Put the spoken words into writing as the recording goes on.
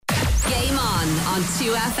on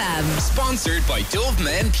 2FM. Sponsored by Dove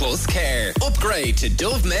Men Plus Care. Upgrade to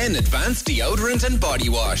Dove Men Advanced Deodorant and Body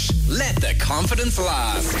Wash. Let the confidence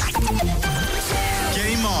last.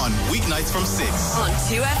 Game on, weeknights from 6 on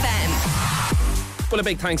 2FM. Well, a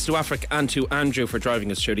big thanks to Afric and to Andrew for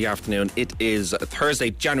driving us through the afternoon. It is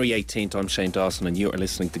Thursday, January 18th. I'm Shane Dawson and you are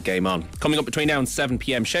listening to Game On. Coming up between now and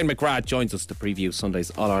 7pm, Shane McGrath joins us to preview Sunday's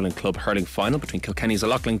All-Ireland Club hurling final between Kilkenny's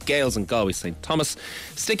O'Loughlin Gales and Galway St Thomas.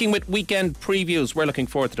 Sticking with weekend previews, we're looking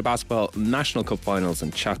forward to the Basketball National Cup finals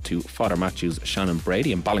and chat to Father Matthew's Shannon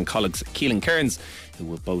Brady and Ballincollig's Keelan Cairns, who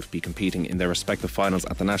will both be competing in their respective finals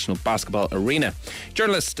at the National Basketball Arena.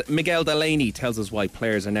 Journalist Miguel Delaney tells us why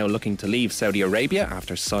players are now looking to leave Saudi Arabia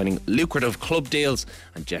after signing lucrative club deals,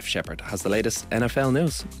 and Jeff Shepherd has the latest NFL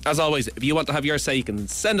news. As always, if you want to have your say, you can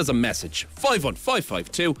send us a message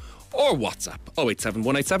 51552 or WhatsApp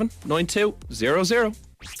 087187 9200.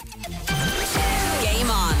 Game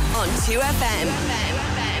on 2FM.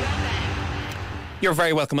 You're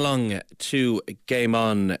very welcome along to Game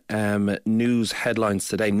On. News headlines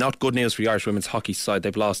today. Not good news for the Irish women's hockey side.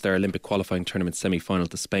 They've lost their Olympic qualifying tournament semi-final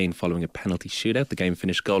to Spain following a penalty shootout. The game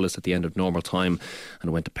finished goalless at the end of normal time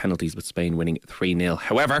and went to penalties, with Spain winning 3-0.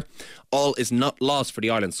 However, all is not lost for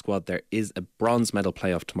the Ireland squad. There is a bronze medal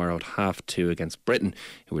playoff tomorrow at 2:30 against Britain,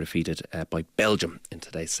 who were defeated by Belgium in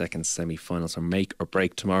today's second semi-final. So make or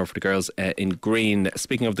break tomorrow for the girls in green.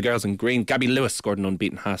 Speaking of the girls in green, Gabby Lewis scored an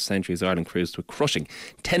unbeaten half-century as Ireland cruised to a crushing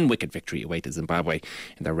 10-wicket victory away to Zimbabwe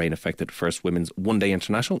in their rain-affected first women's one-day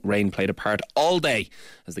international. Rain played a part all day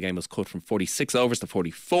as the game was cut from 46 overs to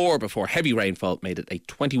 44 before heavy rainfall made it a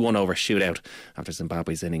 21-over shootout after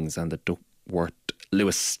Zimbabwe's innings, and the Duckworth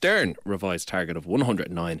Lewis Stern revised target of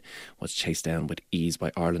 109 was chased down with ease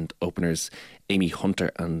by Ireland openers Amy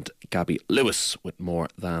Hunter and Gabby Lewis with more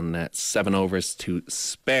than 7 overs to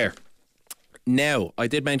spare. Now, I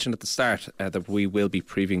did mention at the start that we will be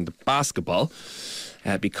previewing the basketball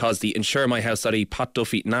because the InsureMyHouse.ie Pat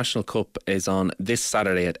Duffy National Cup is on this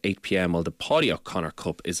Saturday at 8pm, while the Paddy O'Connor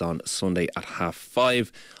Cup is on Sunday at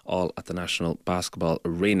 5:30, all at the National Basketball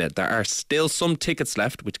Arena. There are still some tickets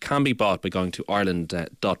left, which can be bought by going to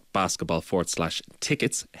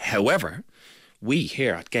ireland.basketball/tickets. However, we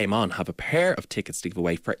here at Game On have a pair of tickets to give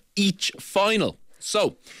away for each final.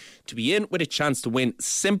 So, to be in with a chance to win,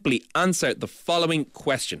 simply answer the following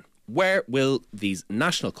question. Where will these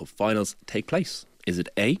National Cup finals take place? Is it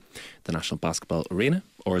A, the National Basketball Arena,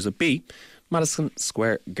 or is it B, Madison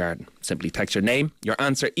Square Garden? Simply text your name, your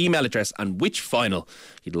answer, email address and which final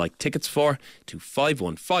you'd like tickets for to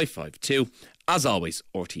 51552. As always,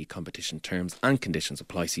 RTE competition terms and conditions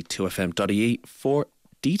apply. See 2fm.ie for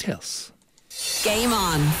details. Game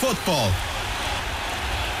on. Football.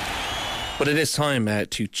 But it is time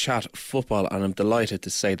to chat football, and I'm delighted to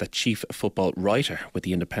say that Chief Football Writer with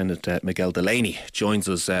The Independent, Miguel Delaney, joins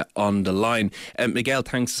us on the line. Miguel,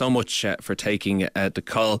 thanks so much for taking the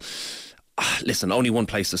call. Listen, only one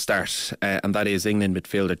place to start, and that is England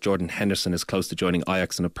midfielder Jordan Henderson is close to joining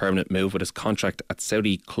Ajax in a permanent move, with his contract at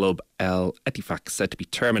Saudi club Al Ettifaq set to be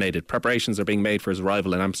terminated. Preparations are being made for his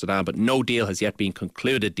arrival in Amsterdam, but no deal has yet been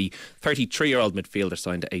concluded. The 33-year-old midfielder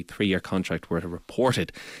signed a 3-year contract worth a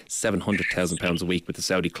reported £700,000 a week with the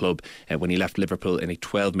Saudi club when he left Liverpool in a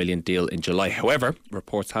 $12 million deal in July. However,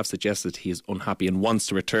 reports have suggested he is unhappy and wants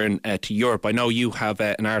to return to Europe. I know you have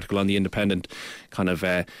an article on The Independent kind of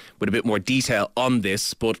with a bit more detail on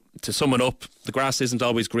this, but to sum it up, the grass isn't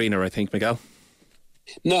always greener, I think, Miguel.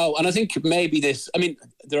 No, and I think maybe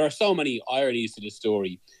there are so many ironies to this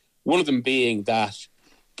story. One of them being that,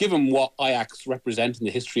 given what Ajax represent in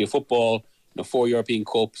the history of football, 4 European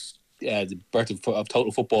Cups, the birth of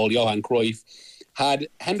total football, Johan Cruyff, had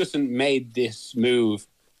Henderson made this move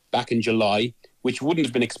back in July, which wouldn't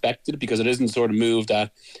have been expected because it isn't the sort of move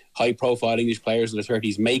that high-profile English players in their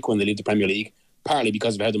 30s make when they leave the Premier League, partly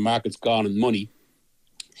because of how the market's gone and money.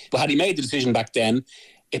 But had he made the decision back then,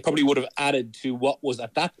 it probably would have added to what was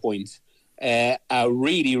at that point a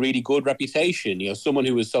really, really good reputation. Someone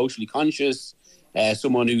who was socially conscious,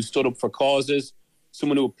 someone who stood up for causes,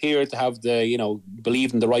 someone who appeared to have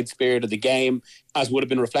believed in the right spirit of the game, as would have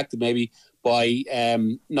been reflected maybe by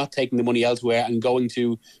not taking the money elsewhere and going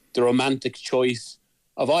to the romantic choice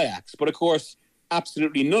of Ajax. But of course,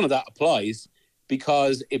 absolutely none of that applies,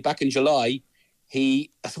 because back in July, he,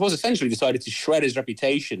 I suppose, essentially decided to shred his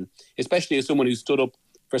reputation, especially as someone who stood up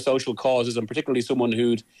for social causes, and particularly someone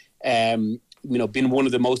who'd been one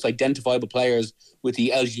of the most identifiable players with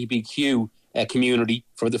the LGBTQ community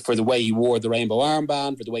for the way he wore the rainbow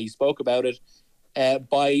armband, for the way he spoke about it,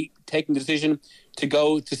 by taking the decision to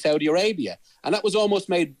go to Saudi Arabia. And that was almost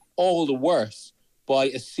made all the worse by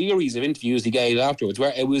a series of interviews he gave afterwards,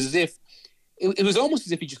 where it was as if it was almost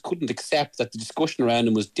as if he just couldn't accept that the discussion around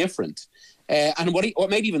him was different. And what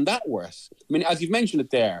made even that worse, I mean, as you've mentioned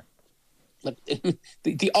it there, like,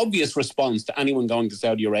 the obvious response to anyone going to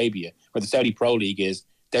Saudi Arabia or the Saudi Pro League is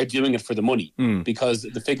they're doing it for the money because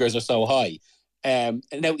the figures are so high.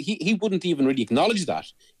 Now, he wouldn't even really acknowledge that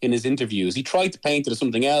in his interviews. He tried to paint it as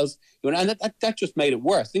something else, and that just made it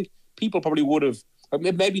worse. I think people probably would have, or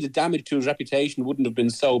maybe the damage to his reputation wouldn't have been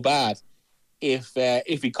so bad if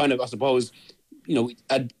he kind of, I suppose,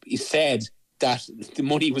 had said that the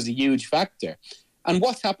money was a huge factor. And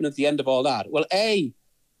what's happened at the end of all that? Well, he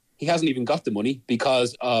hasn't even got the money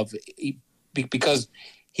because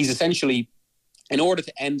he's essentially, in order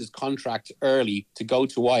to end his contract early to go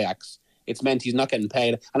to Ajax, it's meant he's not getting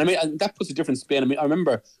paid. And I mean, and that puts a different spin. I mean, I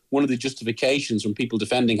remember one of the justifications from people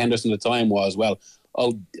defending Henderson at the time was, well,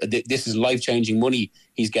 this is life-changing money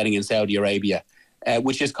he's getting in Saudi Arabia,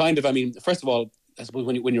 which is kind of, I mean, first of all, I suppose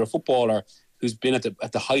when you're a footballer who's been at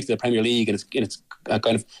the height of the Premier League and it's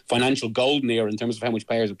kind of financial golden era in terms of how much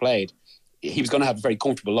players have played, he was going to have a very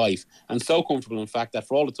comfortable life, and so comfortable, in fact, that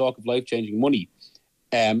for all the talk of life-changing money,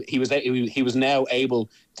 he was now able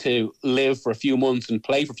to live for a few months and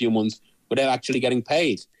play for a few months without actually getting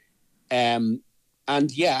paid. And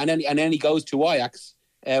then he goes to Ajax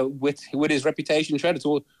with his reputation shredded.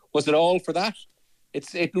 So was it all for that?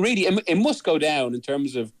 It must go down in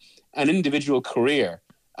terms of an individual career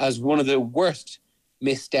as one of the worst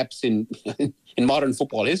missteps in modern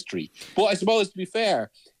football history. But I suppose, to be fair,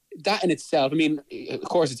 that in itself, I mean, of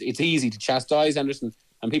course, it's easy to chastise Henderson,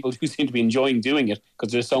 and people do seem to be enjoying doing it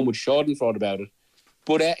because there's so much schadenfreude about it.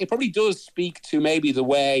 But it probably does speak to maybe the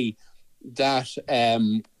way that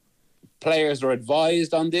players are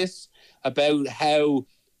advised on this, about how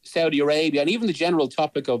Saudi Arabia and even the general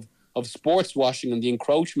topic of sports washing and the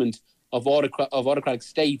encroachment of autocratic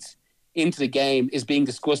states into the game is being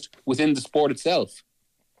discussed within the sport itself.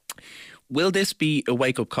 Will this be a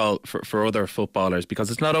wake-up call for other footballers? Because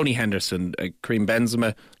it's not only Henderson. Karim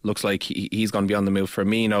Benzema looks like he's going to be on the move.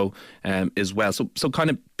 Firmino as well. So kind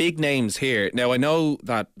of big names here. Now, I know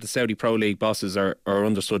that the Saudi Pro League bosses are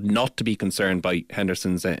understood not to be concerned by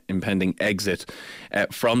Henderson's impending exit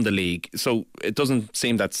from the league. So it doesn't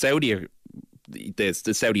seem that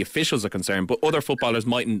the Saudi officials are concerned, but other footballers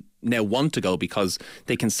mightn't now want to go because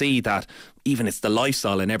they can see that even it's the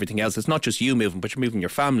lifestyle and everything else. It's not just you moving, but you're moving your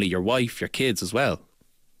family, your wife, your kids as well.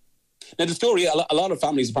 Now, the story, a lot of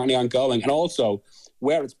families apparently aren't going, and also,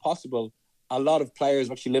 where it's possible, a lot of players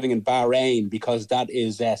are actually living in Bahrain because that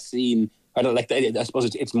is seen. I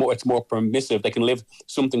suppose it's more permissive. They can live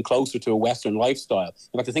something closer to a Western lifestyle.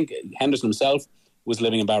 In fact, I think Henderson himself was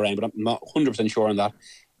living in Bahrain, but I'm not 100% sure on that.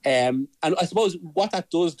 And I suppose what that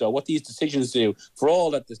does, though, what these decisions do, for all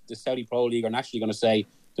that the Saudi Pro League are naturally going to say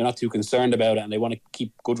they're not too concerned about it and they want to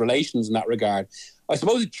keep good relations in that regard, I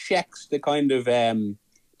suppose it checks the kind of the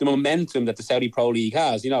momentum that the Saudi Pro League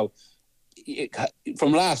has.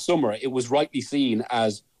 From last summer, it was rightly seen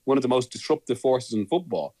as one of the most disruptive forces in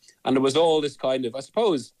football. And there was all this kind of, I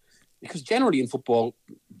suppose, because generally in football,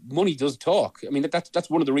 money does talk. I mean, that's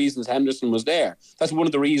one of the reasons Henderson was there. That's one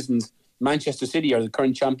of the reasons Manchester City are the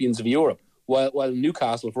current champions of Europe, while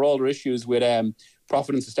Newcastle, for all their issues with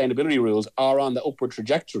profit and sustainability rules, are on the upward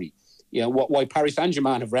trajectory. Why Paris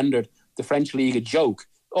Saint-Germain have rendered the French league a joke.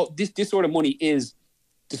 This sort of money is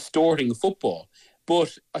distorting football.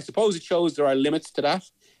 But I suppose it shows there are limits to that.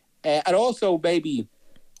 And also maybe,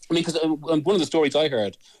 I mean, because one of the stories I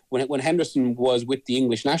heard, when Henderson was with the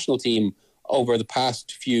English national team over the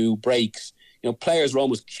past few breaks, players were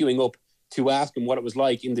almost queuing up to ask him what it was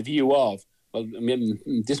like in the view of, well, I mean,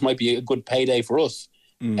 this might be a good payday for us.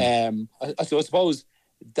 So I suppose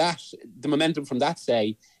that the momentum from that,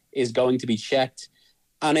 say, is going to be checked.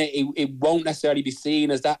 And it won't necessarily be seen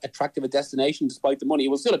as that attractive a destination despite the money. It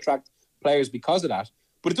will still attract players because of that.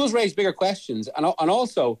 But it does raise bigger questions and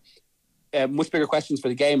also much bigger questions for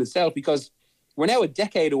the game itself, because we're now a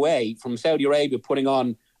decade away from Saudi Arabia putting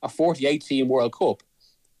on a 48-team World Cup.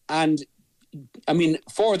 And I mean,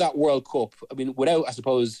 for that World Cup, I mean, without, I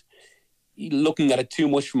suppose, looking at it too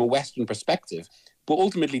much from a Western perspective, but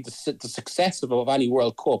ultimately the success of any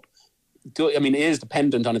World Cup, is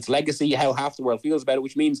dependent on its legacy, how half the world feels about it,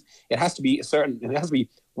 which means it has to be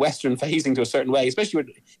Western facing to a certain way, especially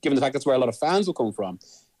given the fact that's where a lot of fans will come from.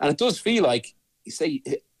 And it does feel like, say,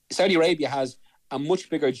 Saudi Arabia has a much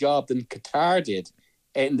bigger job than Qatar did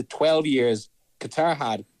in the 12 years Qatar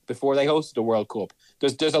had before they hosted the World Cup.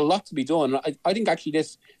 There's a lot to be done. I think actually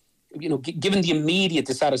this, given the immediate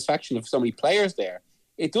dissatisfaction of so many players there,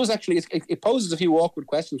 it does actually, it poses a few awkward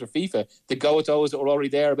questions for FIFA that go at those that were already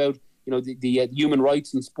there about, the human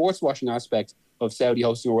rights and sports washing aspect of Saudi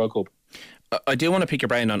hosting a World Cup. I do want to pick your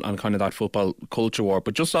brain on kind of that football culture war,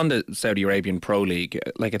 but just on the Saudi Arabian Pro League,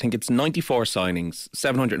 like I think it's 94 signings,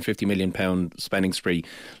 £750 million spending spree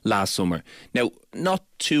last summer. Now, not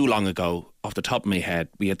too long ago, off the top of my head,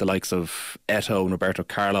 we had the likes of Eto'o and Roberto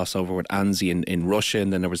Carlos over with Anzi in Russia,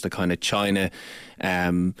 and then there was the kind of China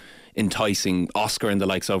enticing Oscar and the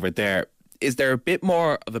likes over there. Is there a bit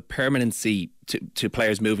more of a permanency to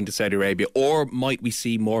players moving to Saudi Arabia, or might we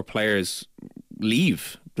see more players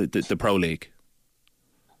leave the Pro League?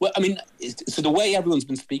 Well, I mean, so the way everyone's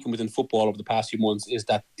been speaking within football over the past few months is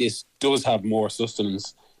that this does have more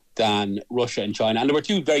sustenance than Russia and China. And there were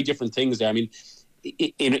two very different things there. I mean,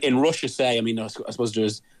 in Russia, say, I mean, I suppose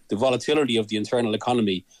there's the volatility of the internal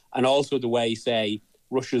economy, and also the way, say,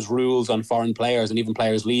 Russia's rules on foreign players and even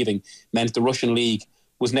players leaving meant the Russian league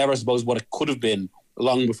was never, I suppose, what it could have been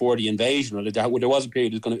long before the invasion. There was a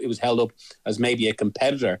period it was held up as maybe a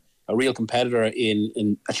real competitor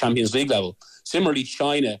in a Champions League level. Similarly,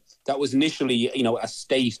 China, that was initially, a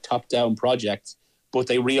state top-down project, but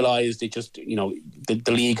they realised it just, the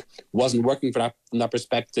league wasn't working from that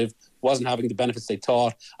perspective, wasn't having the benefits they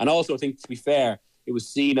thought. And also, I think, to be fair, it was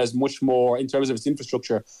seen as much more, in terms of its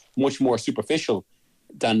infrastructure, much more superficial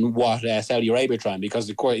than what Saudi Arabia are trying. Because,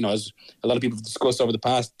 of course, as a lot of people have discussed over the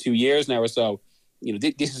past 2 years now or so,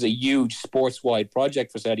 this is a huge sports-wide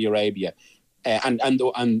project for Saudi Arabia. And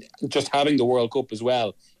just having the World Cup as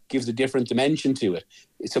well gives a different dimension to it.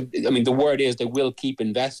 So, I mean, the word is they will keep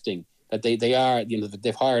investing. That they are,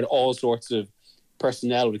 they've hired all sorts of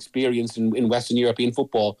personnel with experience in Western European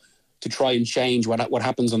football to try and change what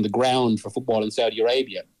happens on the ground for football in Saudi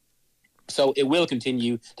Arabia. So it will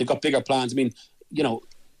continue. They've got bigger plans. I mean,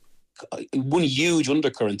 one huge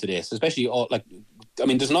undercurrent to this, especially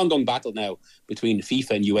there's an ongoing battle now between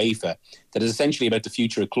FIFA and UEFA that is essentially about the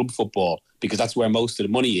future of club football, because that's where most of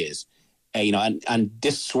the money is. And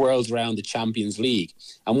this swirls around the Champions League.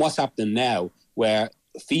 And what's happening now, where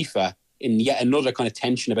FIFA, in yet another kind of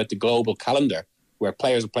tension about the global calendar, where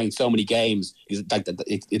players are playing so many games,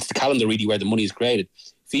 it's the calendar really where the money is created.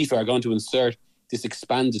 FIFA are going to insert this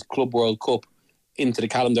expanded Club World Cup into the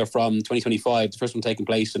calendar from 2025, the first one taking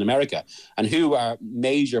place in America. And who are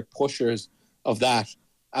major pushers of that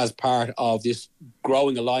as part of this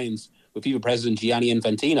growing alliance with FIFA President Gianni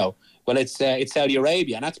Infantino? Well, it's Saudi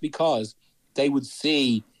Arabia, and that's because they would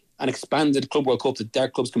see an expanded Club World Cup that their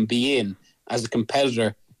clubs can be in as a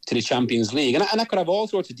competitor to the Champions League. And that could have all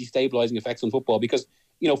sorts of destabilising effects on football, because,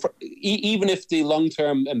 even if the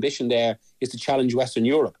long-term ambition there is to challenge Western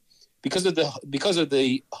Europe, because of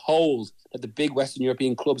the hold that the big Western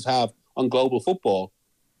European clubs have on global football,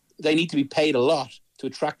 they need to be paid a lot to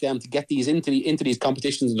attract them to get these into these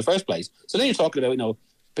competitions in the first place. So then you're talking about,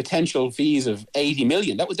 potential fees of 80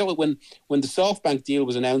 million. That was when the SoftBank deal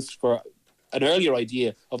was announced for an earlier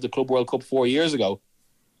idea of the Club World Cup 4 years ago.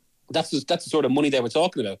 That's the sort of money they were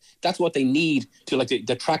talking about. That's what they need to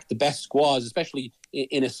attract the best squads, especially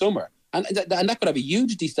in a summer. And that could have a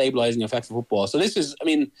huge destabilising effect for football. So this is, I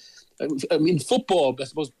mean, football, I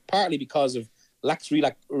suppose, partly because of lax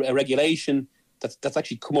regulation that's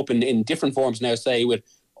actually come up in different forms now, say, with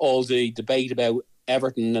all the debate about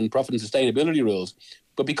Everton and profit and sustainability rules.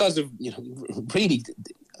 But because of, really,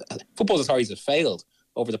 football's authorities have failed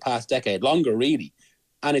over the past decade, longer really.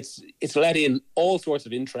 And it's let in all sorts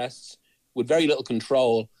of interests with very little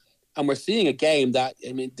control. And we're seeing a game that,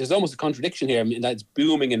 there's almost a contradiction here, that it's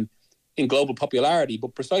booming in global popularity,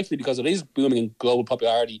 but precisely because it is booming in global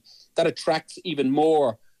popularity, that attracts even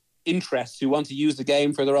more interests who want to use the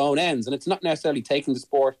game for their own ends. And it's not necessarily taking the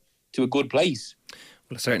sport to a good place.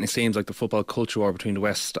 Well, it certainly seems like the football culture war between the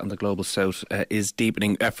West and the global South is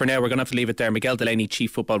deepening. For now, we're going to have to leave it there. Miguel Delaney,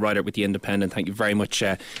 Chief Football Writer with The Independent, thank you very much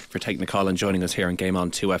for taking the call and joining us here on Game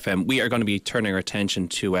On 2FM. We are going to be turning our attention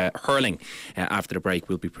to hurling. After the break,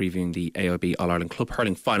 we'll be previewing the AIB All-Ireland Club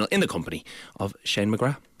Hurling Final in the company of Shane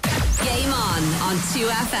McGrath. Game on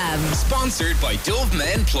 2FM. Sponsored by Dove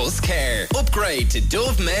Men Plus Care. Upgrade to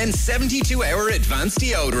Dove Men 72-hour advanced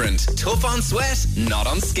deodorant. Tough on sweat, not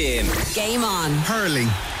on skin. Game on. Hurling.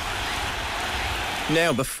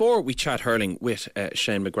 Now, before we chat hurling with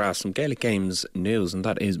Shane McGrath, some Gaelic Games news, and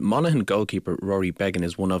that is Monaghan goalkeeper Rory Beggan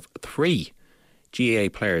is one of 3 GAA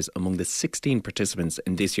players among the 16 participants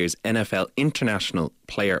in this year's NFL International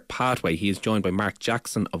Player Pathway. He is joined by Mark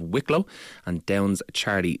Jackson of Wicklow and Downs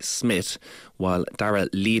Charlie Smith. while Dara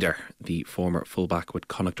Leader, the former fullback with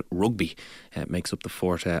Connacht Rugby, makes up the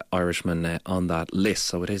fourth Irishman on that list.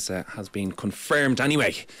 So it has been confirmed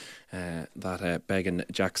anyway that Began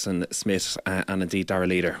Jackson Smith and indeed Dara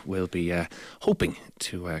Leader will be hoping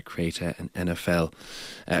to create an NFL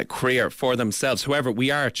career for themselves. However,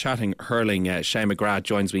 we are chatting hurling. Shane McGrath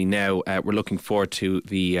joins me now. We're looking forward to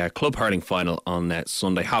the club hurling final on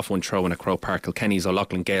Sunday. 1/2 throw in at Croke Park. Kilkenny's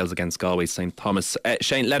O'Loughlin Gales against Galway St Thomas.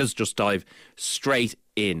 Shane, let us just dive straight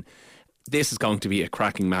in. This is going to be a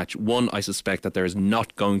cracking match. One, I suspect that there is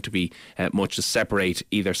not going to be much to separate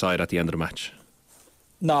either side at the end of the match.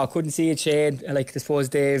 No, I couldn't see it, Shane. Like, I suppose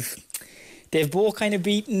they've both kind of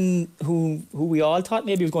beaten who we all thought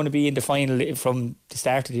maybe was going to be in the final from the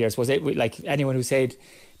start of the year. I suppose like anyone who said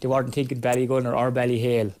they weren't thinking Ballygunner or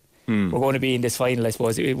Ballyhale were going to be in this final, I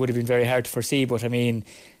suppose it would have been very hard to foresee. But I mean,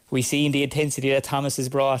 we seen the intensity that Thomas has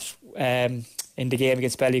brought in the game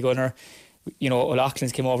against Ballygunner. You know,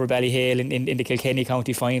 O'Loughlin's came over Ballyhale in the Kilkenny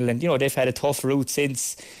County final, and you know they've had a tough route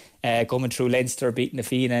since. Coming through Leinster, beating the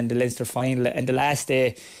Fianna in the Leinster final, and the last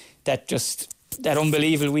day, that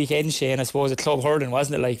unbelievable weekend, Shane, I suppose, at club hurling,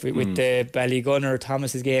 wasn't it? Like with the Ballygunner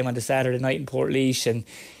Thomas's game on the Saturday night in Portlaoise, and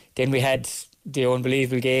then we had the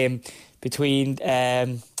unbelievable game between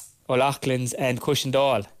O'Loughlin's and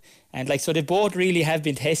Cushendall. And like, so they both really have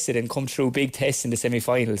been tested and come through big tests in the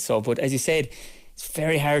semi-finals. So, but as you said, it's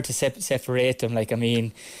very hard to separate them. Like, I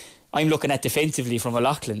mean, I'm looking at defensively from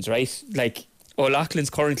O'Loughlin's, right? Like, O'Loughlin's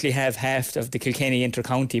currently have half of the Kilkenny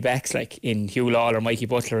inter-county backs, like in Hugh Lawler, Mikey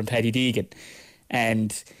Butler and Paddy Deegan.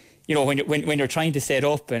 And, you know, when you're trying to set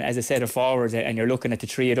up and as a set of forwards and you're looking at the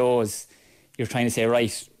three of those, you're trying to say,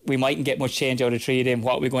 right, we mightn't get much change out of three of them.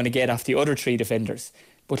 What are we going to get off the other three defenders?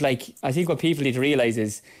 But, like, I think what people need to realise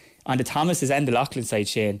is on the Thomases and the Loughlin side,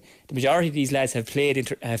 Shane, the majority of these lads have played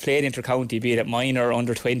inter-county, be it at minor,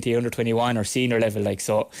 under 20, under 21 or senior level. Like,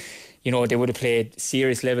 so, you know, they would have played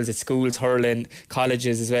serious levels at schools, hurling,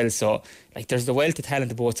 colleges as well. So, like, there's the wealth of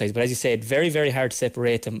talent on both sides. But as you said, very, very hard to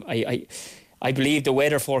separate them. I believe the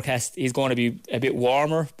weather forecast is going to be a bit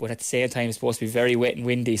warmer, but at the same time it's supposed to be very wet and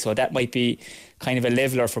windy. So that might be kind of a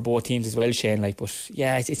leveller for both teams as well, Shane. Like, but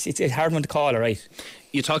yeah, it's a hard one to call, all right.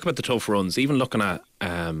 You talk about the tough runs, even looking at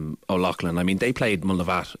O'Loughlin. I mean, they played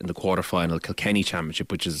Mullavat in the quarter-final Kilkenny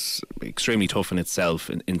Championship, which is extremely tough in itself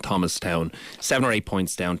in Thomastown. 7 or 8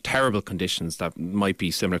 points down, terrible conditions that might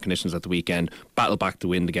be similar conditions at the weekend. Battle back to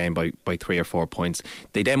win the game by 3 or 4 points.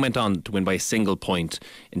 They then went on to win by a single point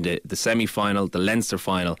in the semi-final, the Leinster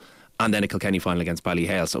final, and then a Kilkenny final against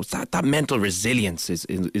Ballyhale. So that mental resilience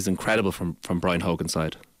is incredible from Brian Hogan's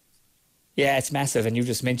side. Yeah, it's massive. And you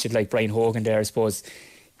just mentioned like Brian Hogan there, I suppose.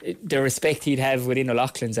 The respect he'd have within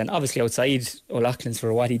O'Loughlin's and obviously outside O'Loughlin's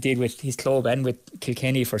for what he did with his club and with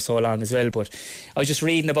Kilkenny for so long as well. But I was just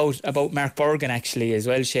reading about Mark Bergen actually as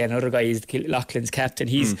well, Shane, another guy, is O'Loughlin's captain.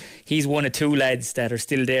 He's one of two lads that are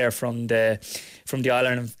still there from the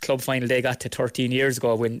All-Ireland club final they got to 13 years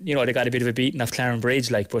ago when, you know, they got a bit of a beating off Claren Bridge.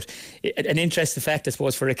 Like, but an interesting fact, I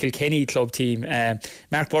suppose, for a Kilkenny club team,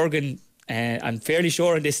 Mark Bergen, I'm fairly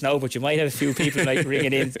sure on this now, but you might have a few people like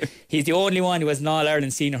ringing in. He's the only one who has an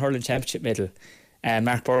All-Ireland Senior Hurling Championship medal,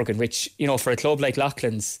 Mark Bergen, which, you know, for a club like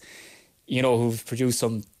Loughlin's, you know, who've produced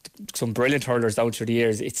some brilliant hurlers down through the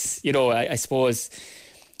years, it's, you know, I suppose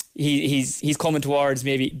he's coming towards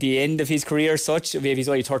maybe the end of his career as such. Maybe he's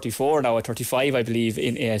only 34 now, or 35 I believe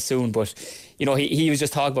in soon, but you know, he was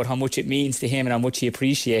just talking about how much it means to him and how much he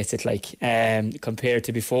appreciates it, like compared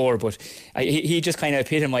to before. But he just kind of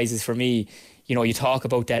epitomises for me, you know, you talk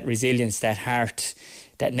about that resilience, that heart,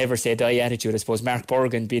 that never say die attitude. I suppose Mark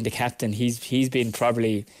Bergen being the captain, he's been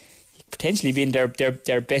potentially been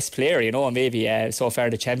their best player, you know, maybe so far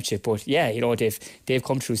in the championship. But yeah, you know, they've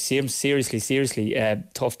come through seriously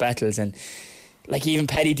tough battles. And like even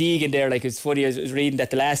Paddy Deegan there, like, it's funny, I was reading that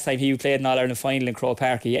the last time he played an All-Ireland final in Croke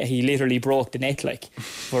Park, he literally broke the net, like,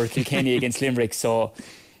 for Kilkenny against Limerick. So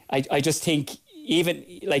I just think, even,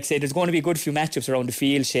 like, say, there's going to be a good few matchups around the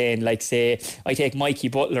field, Shane. Like, say, I take Mikey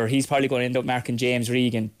Butler, he's probably going to end up marking James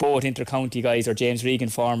Regan, both inter-county guys, or James Regan,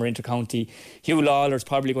 former inter-county. Hugh Lawler's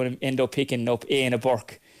probably going to end up picking up Éanna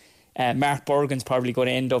Burke. Mark Bergen's probably going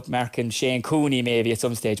to end up marking Shane Cooney maybe at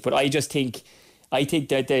some stage. But I think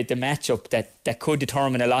that the matchup that could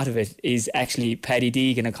determine a lot of it is actually Paddy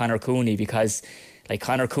Deegan and Conor Cooney, because, like,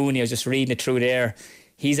 Conor Cooney, I was just reading it through there,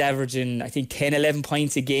 he's averaging, I think, 10-11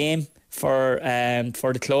 points a game for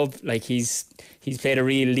the club. Like, he's played a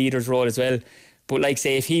real leader's role as well. But, like,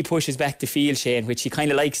 say, if he pushes back the field, Shane, which he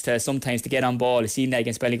kind of likes to sometimes to get on ball, I've seen that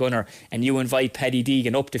against Ballygunner, and you invite Paddy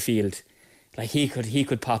Deegan up the field, like, he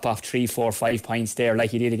could pop off 3, 4, 5 points there,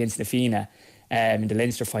 like he did against the Fianna. in the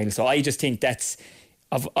Leinster final. So I just think that's,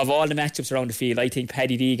 of all the matchups around the field, I think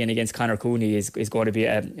Paddy Deegan against Conor Cooney is going to be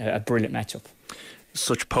a brilliant matchup.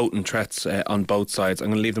 Such potent threats on both sides. I'm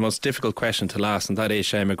going to leave the most difficult question to last, and that is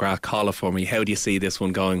Shane McGrath. Call it for me. How do you see this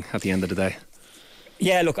one going at the end of the day?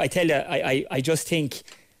 Yeah, look, I tell you, I just think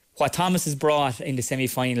what Thomas has brought in the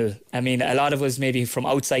semi-final, I mean, a lot of us maybe from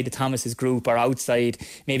outside the Thomas's group or outside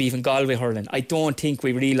maybe even Galway hurling, I don't think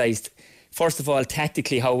we realised, first of all,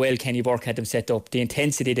 tactically how well Kenny Burke had them set up, the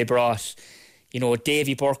intensity they brought. You know,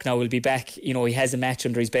 Davy Burke now will be back. You know, he has a match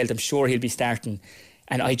under his belt. I'm sure he'll be starting.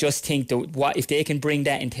 And I just think that if they can bring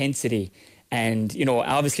that intensity, and you know,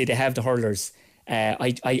 obviously they have the hurlers,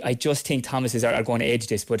 I just think Thomas's are going to edge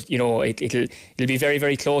this. But you know, it'll be very,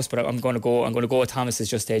 very close. But I'm going to go with Thomas's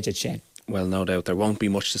just to edge it, Shane. Well, no doubt there won't be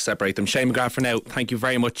much to separate them. Shane McGrath for now, thank you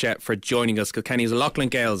very much for joining us. Kilkenny's Loughlin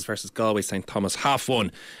Gales versus Galway St Thomas,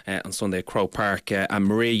 1:30 on Sunday at Croke Park, and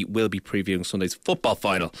Marie will be previewing Sunday's football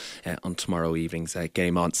final on tomorrow evening's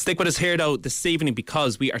Game On. Stick with us here though this evening,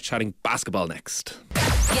 because we are chatting basketball next.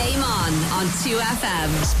 Game On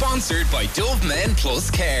 2FM. Sponsored by Dove Men Plus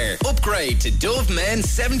Care. Upgrade to Dove Men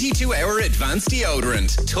 72-hour advanced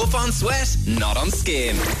deodorant. Tough on sweat, not on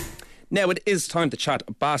skin. Now it is time to chat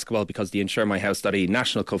basketball, because the InsureMyHouse.ie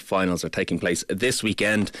National Cup finals are taking place this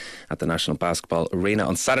weekend at the National Basketball Arena.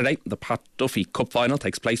 On Saturday, the Pat Duffy Cup final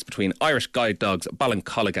takes place between Irish Guide Dogs,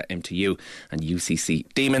 Ballincollig MTU and UCC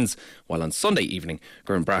Demons, while on Sunday evening,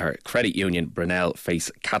 Gurrenbraher Credit Union Brunel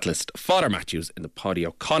face Catalyst Father Matthews in the Paddy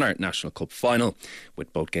O'Connor National Cup final,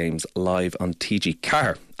 with both games live on TG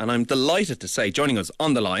Car. And I'm delighted to say, joining us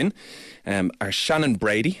on the line are Shannon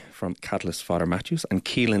Brady from Catalyst Father Matthews and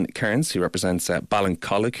Keelan Cairns, who represents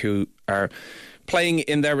Ballincollig, who are playing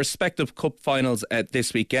in their respective cup finals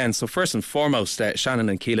this weekend. So first and foremost, Shannon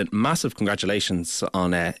and Keelan, massive congratulations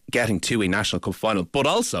on getting to a National Cup final, but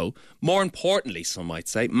also, more importantly, some might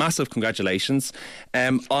say, massive congratulations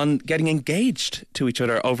on getting engaged to each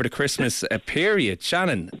other over the Christmas period.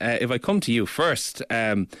 Shannon, if I come to you first,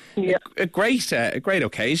 a great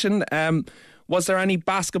occasion. Was there any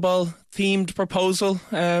basketball-themed proposal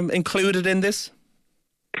included in this?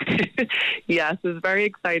 Yes, it was very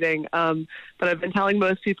exciting. But I've been telling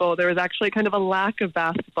most people there was actually kind of a lack of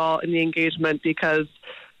basketball in the engagement, because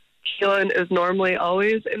Keelan is normally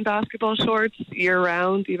always in basketball shorts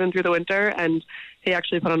year-round, even through the winter, and he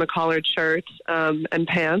actually put on a collared shirt and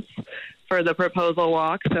pants for the proposal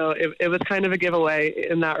walk, so it was kind of a giveaway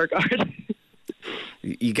in that regard.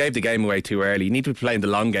 You gave the game away too early. You need to be playing the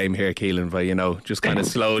long game here, Keelan, by, you know, just kind of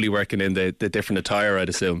slowly working in the different attire, I'd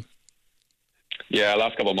assume. Yeah,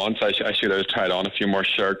 last couple of months I should have tried on a few more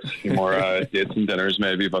shirts, a few more dates and dinners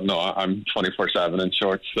maybe, but no, I'm 24/7 in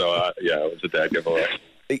shorts, so yeah, it was a dead giveaway.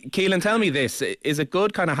 Keelan, tell me this, is it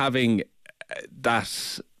good kind of having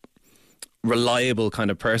that reliable kind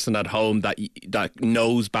of person at home that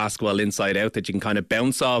knows basketball inside out that you can kind of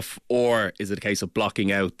bounce off, or is it a case of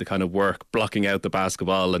blocking out the kind of work, blocking out the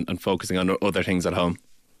basketball and focusing on other things at home?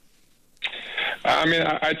 I mean,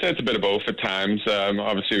 I'd say it's a bit of both at times.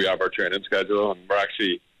 Obviously, we have our training schedule, and we're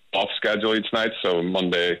actually off schedule each night. So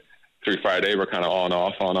Monday through Friday, we're kind of on,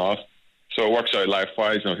 off. So it works out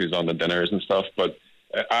life-wise, you know, he's on the dinners and stuff. But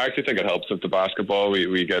I actually think it helps with the basketball.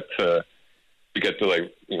 We get to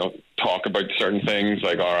like, you know, talk about certain things,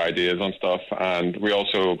 like our ideas on stuff. And we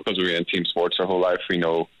also, because we're in team sports our whole life, we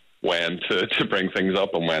know when to bring things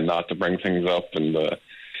up and when not to bring things up, and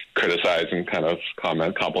criticise and kind of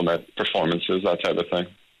compliment performances, that type of thing.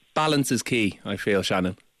 Balance is key, I feel,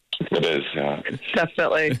 Shannon. It is, yeah.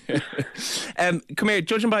 Definitely. Come here,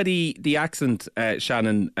 judging by the accent,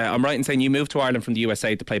 Shannon, I'm right in saying you moved to Ireland from the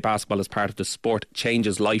USA to play basketball as part of the Sport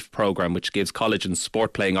Changes Life programme, which gives college and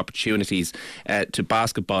sport playing opportunities to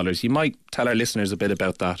basketballers. You might tell our listeners a bit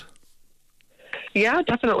about that. Yeah,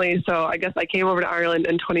 definitely. So I guess I came over to Ireland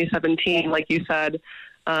in 2017, like you said,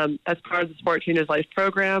 as part of the Sport Changes Life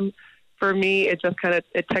program. For me, it just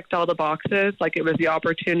it ticked all the boxes. Like, it was the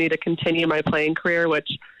opportunity to continue my playing career, which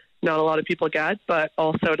not a lot of people get, but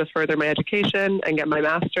also to further my education and get my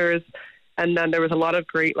master's. And then there was a lot of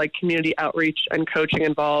great community outreach and coaching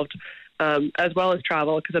involved, as well as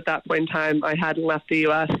travel, because at that point in time I hadn't left the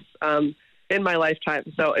US in my lifetime.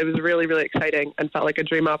 So it was really, really exciting and felt like a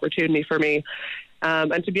dream opportunity for me.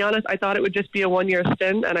 And to be honest, I thought it would just be a one-year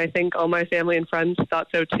stint, and I think all my family and friends thought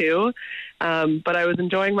so too. But I was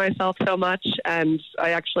enjoying myself so much, and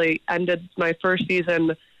I actually ended my first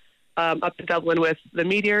season up to Dublin with the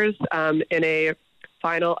Meteors in a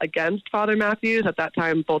final against Father Matthews. At that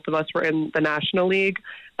time, both of us were in the National League.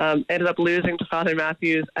 Ended up losing to Father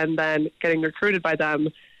Matthews and then getting recruited by them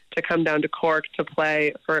to come down to Cork to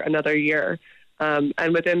play for another year.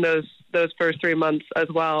 And within those those first 3 months as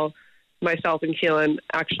well, myself and Keelan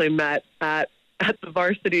actually met at the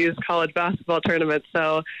varsity's college basketball tournament.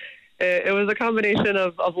 So it was a combination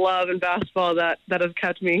of love and basketball that has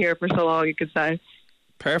kept me here for so long, you could say.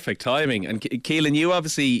 Perfect timing. And Keelan, you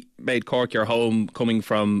obviously made Cork your home coming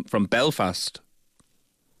from Belfast.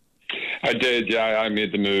 I did, yeah. I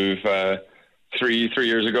made the move 3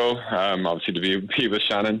 years ago, obviously to be with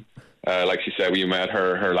Shannon. Like she said, we met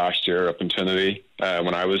her last year up in Trinity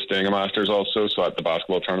when I was doing a Masters also, so at the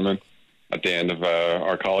basketball tournament at the end of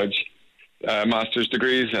our college Masters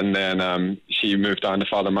degrees. And then she moved on to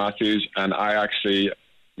Father Matthews, and I actually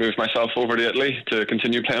moved myself over to Italy to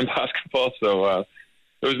continue playing basketball. So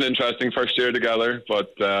it was an interesting first year together,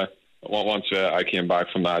 but once I came back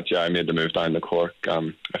from that, I made the move down to Cork.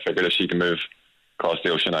 I figured if she can move across the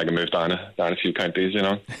ocean, I can move down a few counties,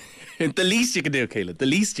 The least you can do, Keelan. The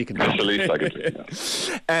least you can do. That's the least I can do.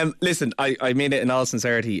 Yeah. Listen, I mean it in all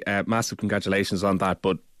sincerity. Massive congratulations on that,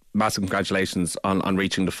 but massive congratulations on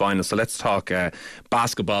reaching the final. So let's talk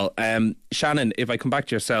basketball. Shannon, if I come back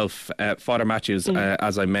to yourself, Father Matthews,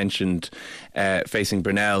 as I mentioned, facing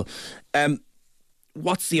Brunel.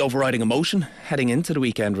 What's the overriding emotion heading into the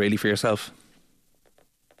weekend, really, for yourself?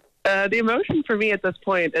 The emotion for me at this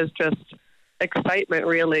point is just excitement,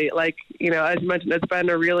 really. Like, as you mentioned, it's been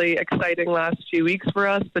a really exciting last few weeks for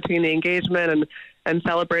us between the engagement and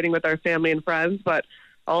celebrating with our family and friends, but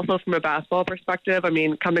also from a basketball perspective. I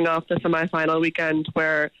mean, coming off the semifinal weekend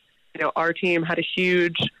where, our team had a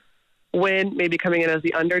huge win, maybe coming in as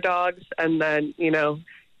the underdogs, and then,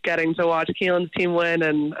 getting to watch Keelan's team win,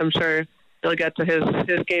 and I'm sure he'll get to his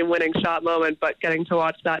game-winning shot moment, but getting to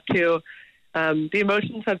watch that too. The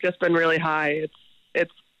emotions have just been really high.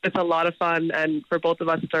 It's a lot of fun, and for both of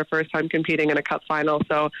us, it's our first time competing in a cup final.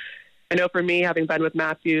 So I know for me, having been with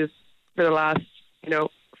Matthews for the last,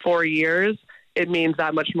 4 years, it means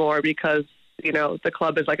that much more because, the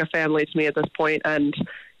club is like a family to me at this point, and,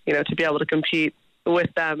 to be able to compete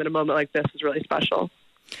with them in a moment like this is really special.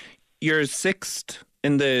 You're sixth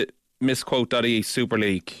in the misquote.ie Super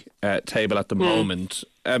League table at the moment.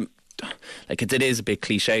 It is a bit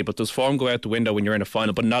cliche, but does form go out the window when you're in a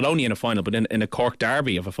final? But not only in a final, but in a Cork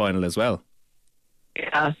derby of a final as well.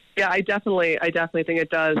 Yeah, I definitely think it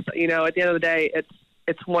does. At the end of the day,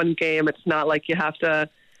 it's one game. It's not like you have to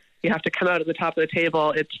come out at the top of the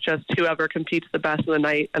table. It's just whoever competes the best in the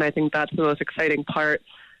night, and I think that's the most exciting part.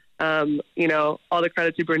 All the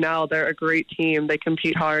credit to Brunel. They're a great team. They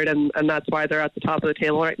compete hard, and that's why they're at the top of the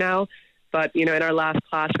table right now. But, in our last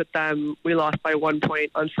clash with them, we lost by 1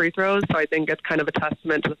 point on free throws. So I think it's kind of a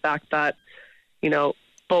testament to the fact that,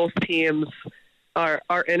 both teams are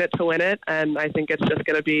in it to win it. And I think it's just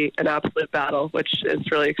going to be an absolute battle, which is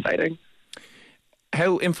really exciting.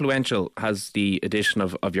 How influential has the addition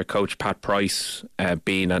of your coach, Pat Price,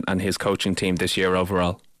 been and his coaching team this year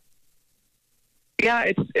overall?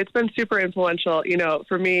 Yeah, it's been super influential.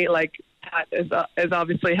 For me, Pat is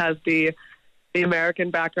obviously has the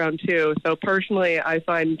American background too. So personally, I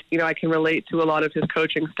find, I can relate to a lot of his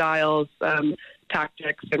coaching styles,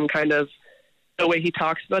 tactics, and kind of the way he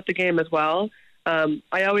talks about the game as well.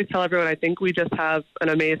 I always tell everyone, I think we just have an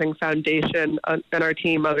amazing foundation in our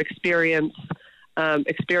team of experienced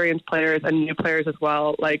players and new players as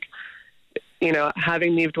well.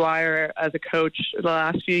 Having Niamh Dwyer as a coach the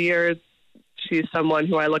last few years, she's someone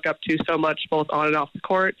who I look up to so much, both on and off the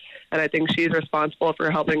court. And I think she's responsible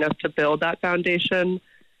for helping us to build that foundation,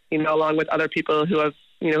 along with other people who have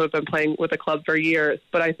been playing with the club for years.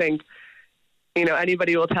 But I think,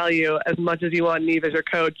 anybody will tell you, as much as you want Niamh as your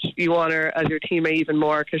coach, you want her as your teammate even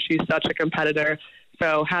more because she's such a competitor.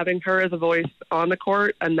 So having her as a voice on the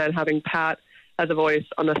court and then having Pat as a voice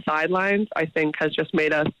on the sidelines, I think has just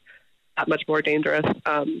made us that much more dangerous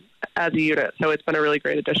as a unit. So it's been a really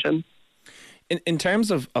great addition. In terms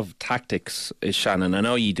of tactics, Shannon, I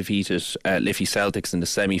know you defeated Liffey Celtics in the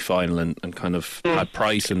semi-final and kind of had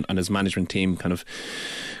Price and his management team kind of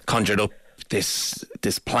conjured up this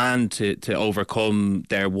plan to overcome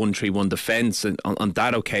their 1-3-1 defence on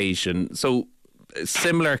that occasion. So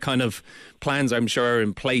similar kind of plans, I'm sure, are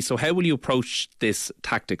in place. So how will you approach this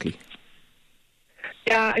tactically?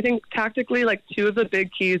 Yeah, I think tactically, two of the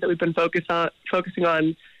big keys that we've been focusing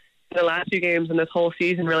on in the last few games and this whole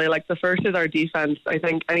season, really, the first is our defense. I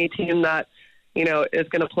think any team that, is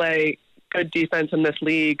going to play good defense in this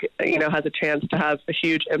league, has a chance to have a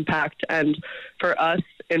huge impact. And for us,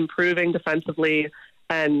 improving defensively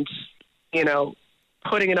and,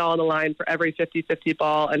 putting it all on the line for every 50-50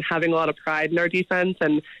 ball and having a lot of pride in our defense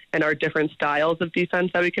and our different styles of defense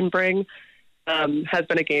that we can bring has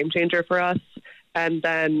been a game changer for us. And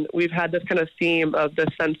then we've had this kind of theme of this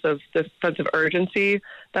sense of urgency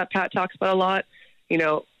that Pat talks about a lot,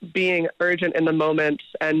 being urgent in the moment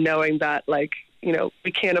and knowing that,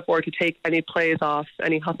 we can't afford to take any plays off,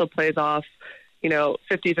 any hustle plays off,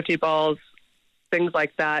 50-50 balls, things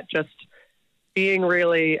like that. Just being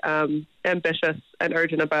really ambitious and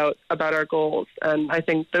urgent about our goals. And I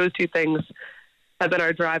think those two things have been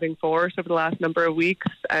our driving force over the last number of weeks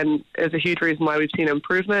and is a huge reason why we've seen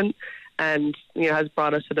improvement and, has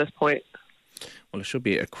brought us to this point. Well, it should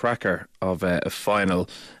be a cracker of a final.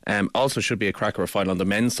 Also should be a cracker of a final on the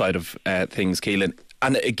men's side of things, Keelan.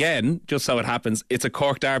 And again, just so it happens, it's a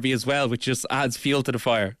Cork derby as well, which just adds fuel to the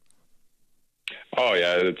fire. Oh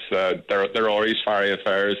yeah, it's they're always fiery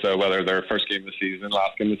affairs. Whether they're first game of the season,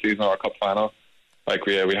 last game of the season, or a cup final, like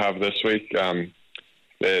we have this week.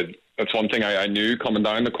 That's one thing I knew coming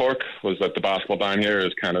down to Cork was that the basketball down here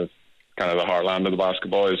is kind of the heartland of the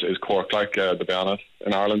basketball is Cork, to be honest,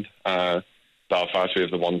 in Ireland. Belfast, we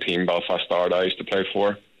have the one team, Belfast Star, that I used to play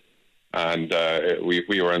for, and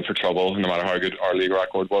we were in for trouble. No matter how good our league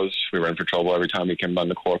record was, we were in for trouble every time we came down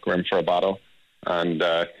to Cork. We were in for a battle, and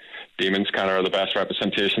Demons kind of are the best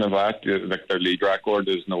representation of that. Their league record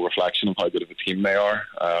is no reflection of how good of a team they are.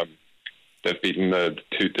 They've beaten the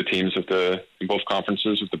teams in both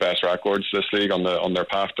conferences with the best records this league on their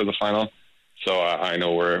path to the final. So I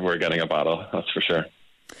know we're getting a battle, that's for sure.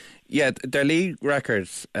 Yeah, their league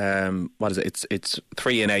records, what is it? It's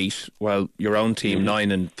 3-8. Well, your own team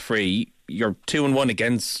 9-3. You're 2-1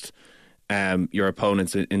 against your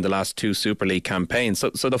opponents in the last two Super League campaigns.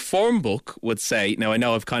 So the form book would say, now I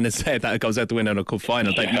know I've kind of said that it goes out the window in a cup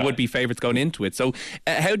final, that you would be favourites going into it. So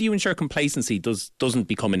how do you ensure complacency doesn't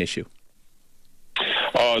become an issue?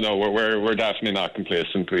 Oh no, we're definitely not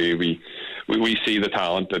complacent. We see the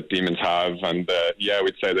talent that Demons have, and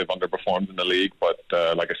we'd say they've underperformed in the league. But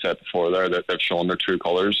like I said before, they've shown their true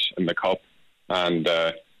colours in the cup, and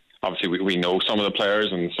obviously we know some of the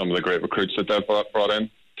players and some of the great recruits that they've brought in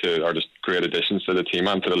are just great additions to the team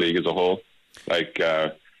and to the league as a whole.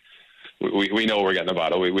 We know we're getting a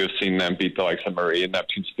battle. We've seen them beat the likes of Marie in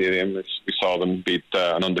Neptune Stadium. We saw them beat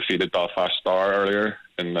an undefeated Belfast Star earlier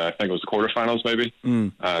in I think it was the quarterfinals maybe.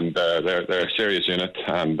 And they're a serious unit,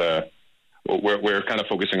 and we're kind of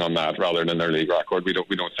focusing on that rather than their league record. We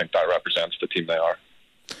don't think that represents the team they are.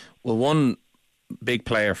 Well, one big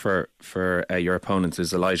player for your opponents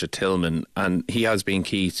is Elijah Tillman, and he has been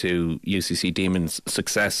key to UCC Demons'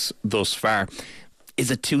 success thus far. Is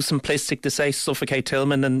it too simplistic to say suffocate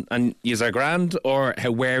Tillman and use our grand, or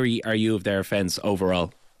how wary are you of their offence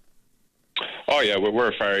overall? Oh yeah,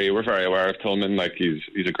 we're very aware of Tillman.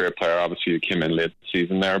 He's a great player. Obviously, he came in late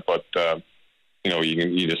season there, but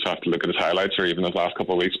you just have to look at his highlights or even his last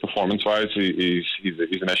couple of weeks performance-wise. He's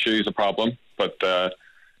an issue. He's a problem, but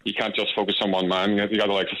you can't just focus on one man. You got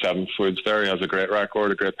the likes of Seven Foods there. He has a great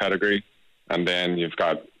record, a great pedigree, and then you've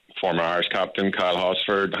got former Irish captain Kyle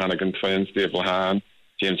Hosford, Hannigan twins, Dave Lahan,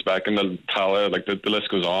 James Beck, and the list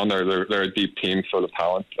goes on. They're a deep team full of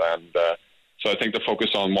talent, and so I think the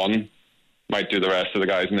focus on one might do the rest of the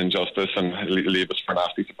guys an injustice and leave us for a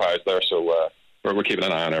nasty surprise there. So we're keeping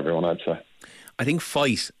an eye on everyone, I'd say. I think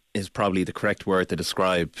fight is probably the correct word to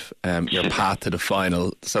describe your path to the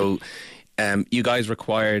final. So you guys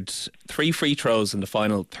required 3 free throws in the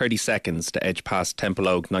final 30 seconds to edge past Temple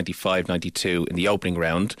Oak 95-92 in the opening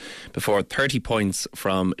round, before 30 points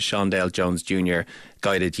from Shondale Jones Jr.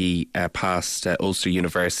 guided ye past Ulster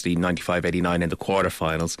University 95-89 in the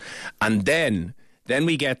quarterfinals. And then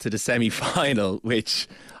we get to the semi-final, which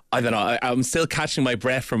I don't know, I'm still catching my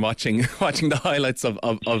breath from watching the highlights of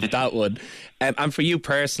that one. And for you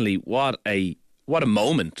personally, what a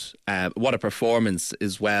moment, what a performance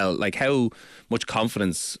as well. How much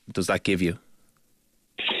confidence does that give you?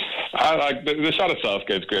 The shot itself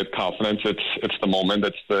gives great confidence. It's the moment.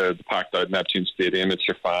 It's the packed out Neptune Stadium. It's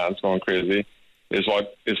your fans going crazy. Is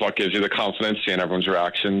what gives you the confidence. Seeing everyone's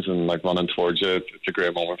reactions and running towards you. It's a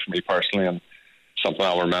great moment for me personally, and something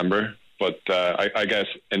I'll remember. But I guess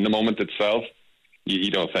in the moment itself,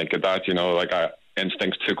 you don't think of that.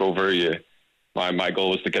 Instincts took over. My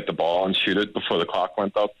goal was to get the ball and shoot it before the clock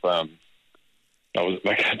went up. That was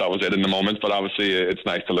it in the moment. But obviously, it's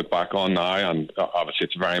nice to look back on now, and obviously,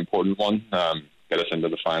 it's a very important one. Get us into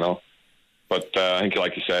the final. But I think,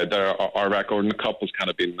 like you said, our record in the cup has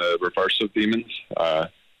kind of been the reverse of Demons.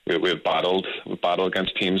 We've battled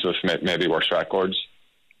against teams with maybe worse records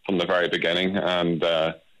from the very beginning, and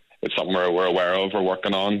it's something we're aware of, we're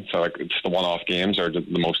working on. So it's the one-off games are the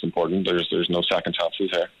most important. There's no second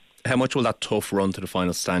chances here. How much will that tough run to the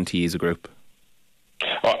final stand to you as a group?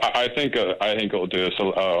 Well, I think it'll do us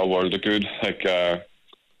a world of good. I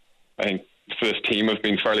think for this team have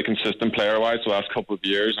been fairly consistent player-wise the last couple of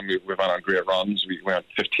years, and we've had on great runs. We went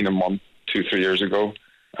 15-1 2-3 years ago,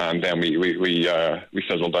 and then we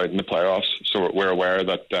fizzled out in the playoffs. So we're aware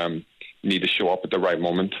that you need to show up at the right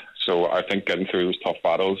moment. So I think getting through those tough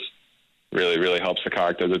battles really helps the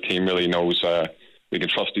character of the team. Really knows we can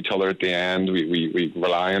trust each other at the end. We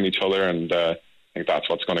rely on each other, and I think that's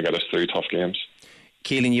what's going to get us through tough games.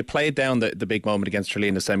 Keelan, you played down the big moment against Tralee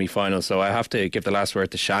in the semi-final, so I have to give the last word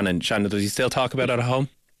to Shannon. Shannon, does he still talk about it at home?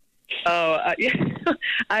 Yeah.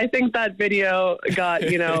 I think that video got,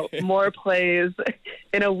 more plays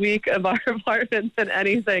in a week of our apartment than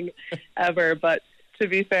anything ever. But to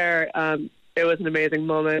be fair, it was an amazing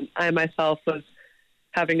moment. I myself was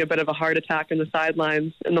having a bit of a heart attack in the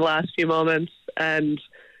sidelines in the last few moments, and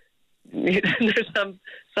there's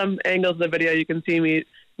some angles of the video you can see me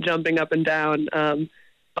jumping up and down.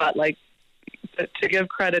 But to give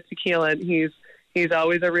credit to Keelan, he's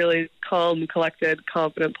always a really calm, collected,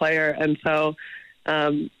 confident player. And so,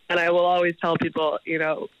 and I will always tell people,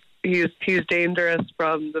 he's dangerous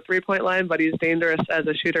from the 3-point line, but he's dangerous as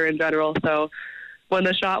a shooter in general. So when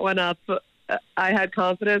the shot went up, I had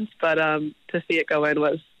confidence, but to see it go in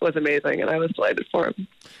was amazing, and I was delighted for him.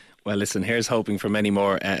 Well, listen, here's hoping for many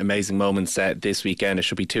more amazing moments this weekend. It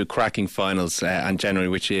should be 2 cracking finals, and generally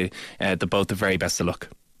wish you both the very best of luck.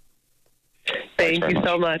 Thank you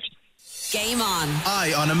so much. Game on.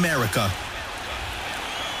 Eye on America.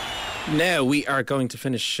 Now we are going to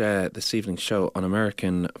finish this evening's show on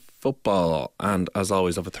American football, and as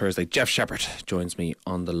always of a Thursday, Jeff Shepherd joins me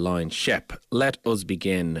on the line. Shep, let us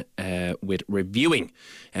begin with reviewing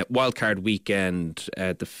Wildcard weekend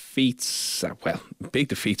defeats. Big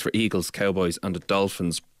defeats for Eagles, Cowboys and the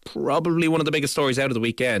Dolphins. Probably one of the biggest stories out of the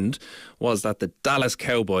weekend was that the Dallas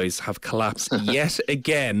Cowboys have collapsed yet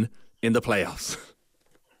again in the playoffs.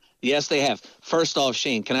 Yes, they have. First off,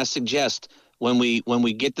 Shane, can I suggest when we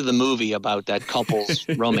get to the movie about that couple's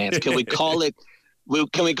romance, can we call it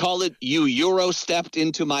 "You Euro Stepped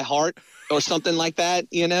Into My Heart" or something like that?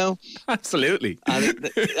 Absolutely,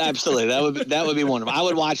 absolutely. That would be wonderful. I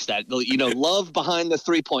would watch that. Love behind the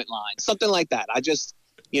 3-point line, something like that. I just.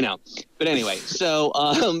 But anyway, so,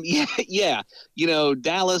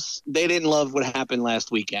 Dallas, they didn't love what happened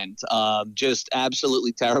last weekend. Just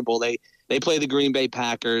absolutely terrible. They play the Green Bay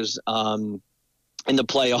Packers in the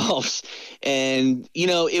playoffs. And,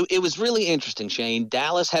 it was really interesting, Shane.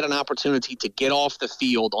 Dallas had an opportunity to get off the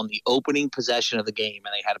field on the opening possession of the game,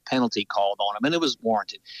 and they had a penalty called on them, and it was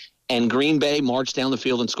warranted. And Green Bay marched down the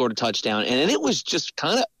field and scored a touchdown. And it was just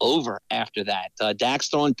kind of over after that. Dak's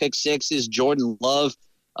throwing pick sixes, Jordan Love,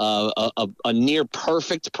 a near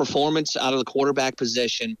perfect performance out of the quarterback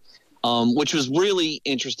position, which was really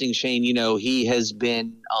interesting, Shane. He has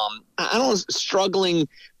been, I don't know, struggling,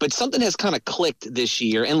 but something has kind of clicked this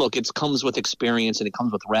year. And look, it comes with experience and it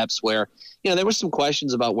comes with reps where, there were some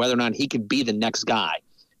questions about whether or not he could be the next guy.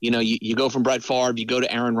 You go from Brett Favre, you go to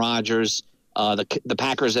Aaron Rodgers. The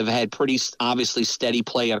Packers have had pretty obviously steady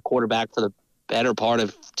play at a quarterback for the better part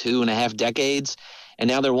of 2.5 decades. And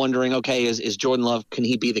now they're wondering, okay, is Jordan Love, can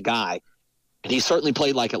he be the guy? And he certainly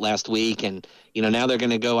played like it last week. And, now they're going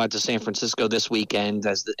to go out to San Francisco this weekend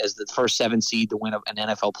as the first 7 seed to win an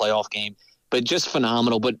NFL playoff game. But just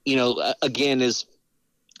phenomenal. But, again, as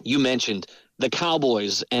you mentioned, the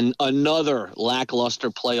Cowboys and another lackluster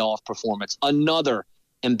playoff performance, another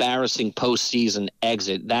embarrassing postseason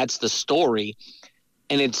exit. That's the story.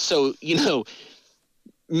 And it's so,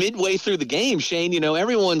 midway through the game, Shane,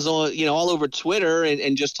 everyone's on, all over Twitter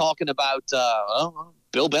and just talking about,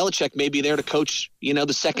 Bill Belichick may be there to coach,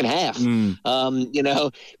 the second half.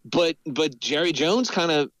 But Jerry Jones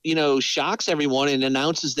kind of, shocks everyone and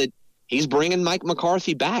announces that he's bringing Mike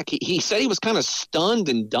McCarthy back. He said he was kind of stunned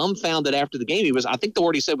and dumbfounded after the game. I think the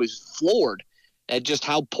word he said was floored at just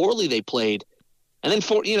how poorly they played. And then,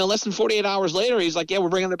 less than 48 hours later, he's like, yeah, we're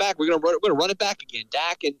bringing it back. We're going to run it back again.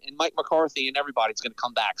 Dak and Mike McCarthy and everybody's going to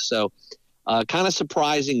come back. So kind of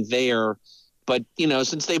surprising there. But,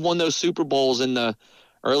 since they've won those Super Bowls in the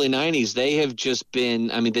early 90s, they have just been,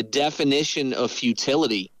 the definition of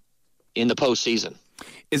futility in the postseason.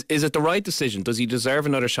 Is it the right decision? Does he deserve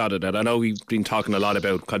another shot at it? I know we've been talking a lot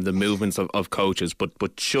about kind of the movements of coaches, but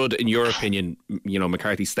should, in your opinion,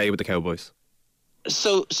 McCarthy stay with the Cowboys?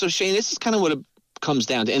 So Shane, this is kind of what it comes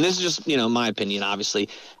down to, and this is just my opinion. Obviously,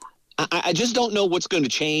 I just don't know what's going to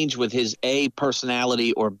change with his A,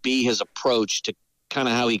 personality, or B, his approach to kind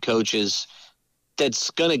of how he coaches.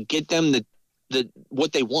 That's going to get them the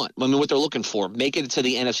what they want. What they're looking for. Make it to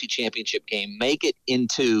the NFC Championship game. Make it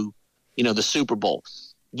into the Super Bowl.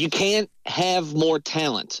 You can't have more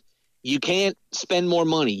talent. You can't spend more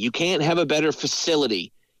money. You can't have a better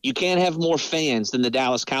facility. You can't have more fans than the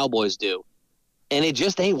Dallas Cowboys do. And it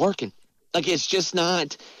just ain't working. Like, it's just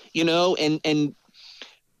not, and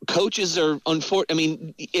coaches are unfortunate. I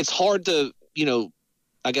mean, it's hard to,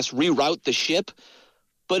 I guess reroute the ship,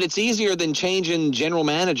 but it's easier than changing general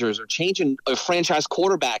managers or changing a franchise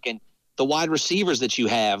quarterback and the wide receivers that you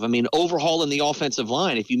have. I mean, overhauling the offensive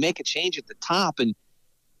line. If you make a change at the top and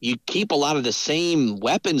you keep a lot of the same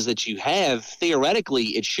weapons that you have, theoretically,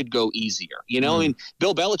 it should go easier. I mean,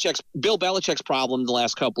 Bill Belichick's problem the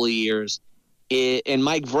last couple of years, and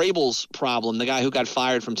Mike Vrabel's problem, the guy who got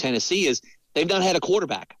fired from Tennessee, is they've not had a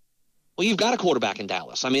quarterback. Well, you've got a quarterback in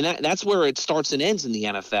Dallas. I mean, that's where it starts and ends in the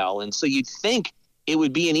NFL. And so you'd think it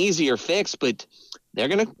would be an easier fix, but they're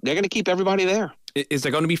gonna keep everybody there. Is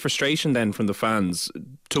there going to be frustration then from the fans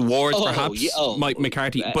towards perhaps Mike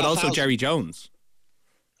McCarthy, but also Jerry Jones?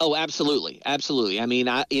 Oh, absolutely. Absolutely. I mean,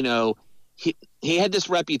 he had this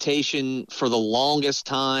reputation for the longest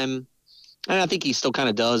time, and I think he still kind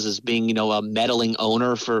of does, as being, a meddling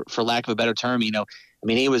owner, for lack of a better term. I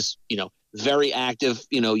mean, he was, very active.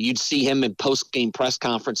 You'd see him in post-game press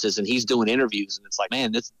conferences, and he's doing interviews, and it's like,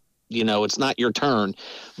 man, this, it's not your turn,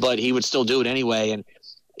 but he would still do it anyway. And,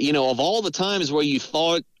 of all the times where you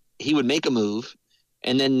thought he would make a move,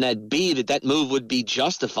 and then that move would be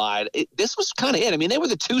justified, this was kind of it. I mean, they were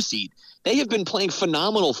the 2 seed. They have been playing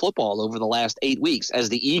phenomenal football over the last 8 weeks as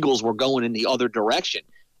the Eagles were going in the other direction.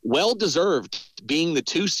 Well-deserved being the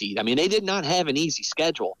 2 seed. I mean, they did not have an easy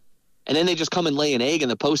schedule. And then they just come and lay an egg in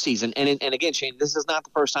the postseason. And again, Shane, this is not the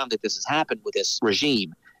first time that this has happened with this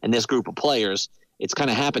regime and this group of players. It's kind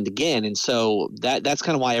of happened again. And so that's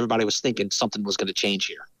kind of why everybody was thinking something was going to change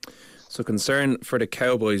here. So concern for the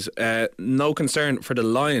Cowboys, no concern for the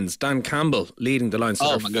Lions. Dan Campbell leading the Lions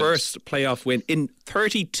to their first playoff win in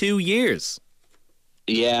 32 years.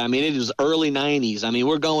 Yeah, I mean, it was early 90s. I mean,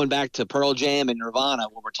 we're going back to Pearl Jam and Nirvana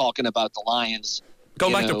when we're talking about the Lions.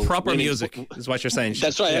 Go back to proper music is what you're saying.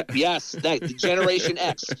 That's right. Yeah. Yes, that Generation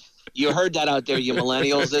X. You heard that out there, you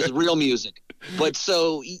millennials. There's real music. But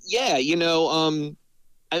so, yeah, I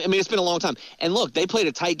mean, it's been a long time. And look, they played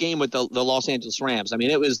a tight game with the Los Angeles Rams. I mean,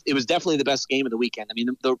 it was definitely the best game of the weekend. I mean,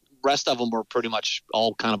 the rest of them were pretty much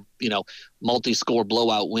all kind of, multi-score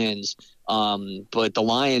blowout wins. But the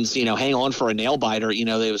Lions, hang on for a nail biter.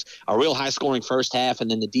 There was a real high-scoring first half, and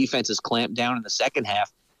then the defense is clamped down in the second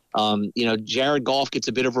half. Jared Goff gets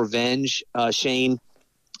a bit of revenge, Shane.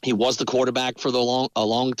 He was the quarterback for a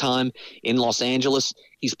long time in Los Angeles.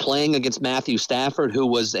 He's playing against Matthew Stafford, who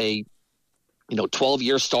was a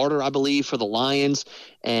 12-year starter, I believe, for the Lions,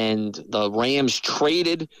 and the Rams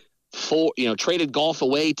traded Goff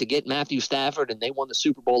away to get Matthew Stafford, and they won the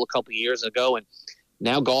Super Bowl a couple of years ago, and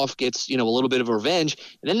now Goff gets, a little bit of revenge,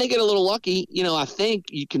 and then they get a little lucky. I think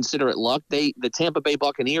you consider it luck. The Tampa Bay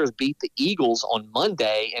Buccaneers beat the Eagles on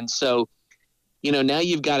Monday, and so, now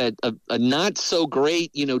you've got a not so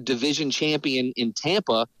great, division champion in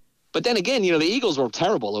Tampa, but then again, the Eagles were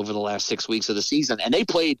terrible over the last 6 weeks of the season, and they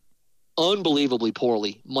played unbelievably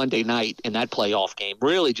poorly Monday night in that playoff game.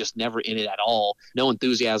 Really just never in it at all. No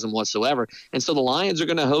enthusiasm whatsoever. And so the Lions are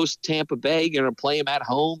going to host Tampa Bay, going to play them at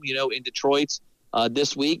home, in Detroit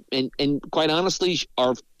this week. And quite honestly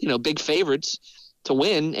are, big favorites to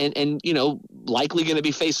win and likely going to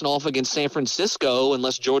be facing off against San Francisco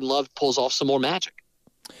unless Jordan Love pulls off some more magic.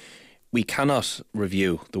 We cannot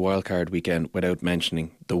review the Wildcard weekend without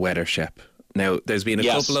mentioning the weather, Shep. Now, there's been a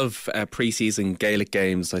couple of pre-season Gaelic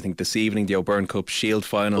games. I think this evening the O'Byrne Cup Shield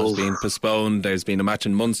final has been postponed. There's been a match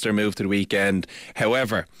in Munster moved to the weekend.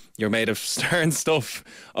 However, you're made of stern stuff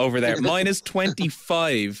over there. Minus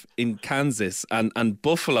 25 in Kansas and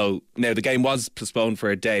Buffalo. Now, the game was postponed for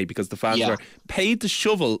a day because the fans were paid to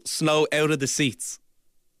shovel snow out of the seats.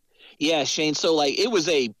 Yeah, Shane. So, it was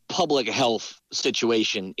a public health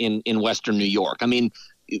situation in Western New York. I mean,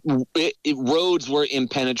 roads were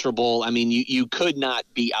impenetrable. I mean, you could not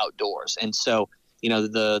be outdoors. And so,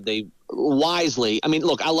 they wisely, I mean,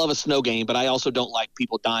 look, I love a snow game, but I also don't like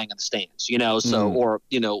people dying in the stands, or,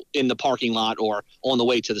 in the parking lot or on the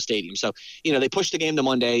way to the stadium. So, they pushed the game to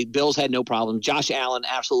Monday. Bills had no problem. Josh Allen,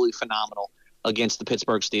 absolutely phenomenal against the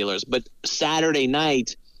Pittsburgh Steelers. But Saturday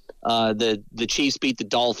night, the Chiefs beat the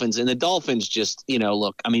Dolphins, and the Dolphins just,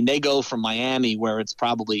 look, I mean, they go from Miami where it's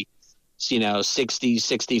probably, 60,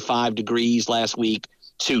 65 degrees last week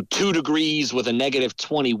to 2 degrees with a negative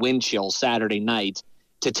 20 wind chill Saturday night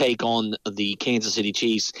to take on the Kansas City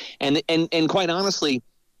Chiefs. And quite honestly,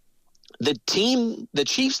 the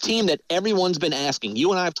Chiefs team that everyone's been asking,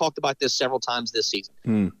 you and I have talked about this several times this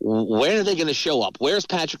season. Where are they going to show up? Where's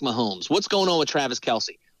Patrick Mahomes? What's going on with Travis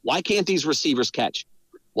Kelce? Why can't these receivers catch?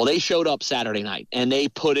 Well, they showed up Saturday night and they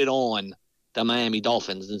put it on the Miami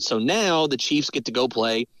Dolphins. And so now the Chiefs get to go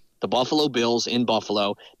play the Buffalo Bills in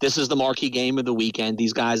Buffalo. This is the marquee game of the weekend.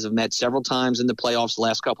 These guys have met several times in the playoffs the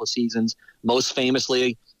last couple of seasons, most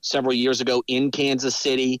famously several years ago in Kansas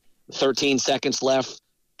City. 13 seconds left.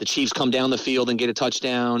 The Chiefs come down the field and get a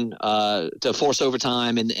touchdown to force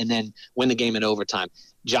overtime and then win the game in overtime.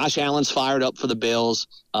 Josh Allen's fired up for the Bills.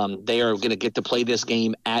 They are going to get to play this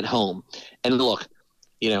game at home. And look,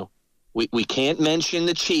 we can't mention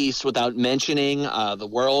the Chiefs without mentioning the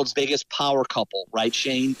world's biggest power couple, right,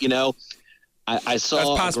 Shane? I saw.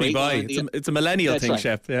 That's passed me by. It's a millennial thing, right.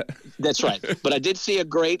 Shep. Yeah, that's right. But I did see a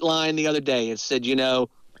great line the other day. It said,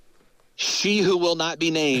 she who will not be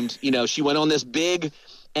named. She went on this big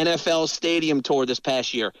NFL stadium tour this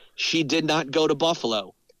past year. She did not go to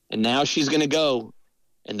Buffalo, and now she's going to go,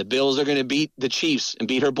 and the Bills are going to beat the Chiefs and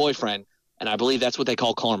beat her boyfriend. And I believe that's what they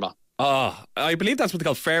call karma. Oh, I believe that's what they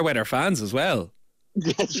call fair weather fans as well.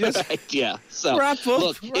 That's right. Yeah. So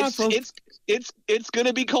look, it's going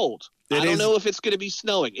to be cold. I don't know if it's going to be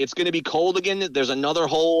snowing. It's going to be cold again. There's another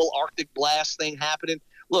whole Arctic blast thing happening.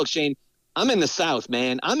 Look, Shane, I'm in the South,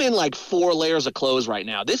 man. I'm in like 4 layers of clothes right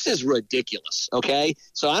now. This is ridiculous, okay?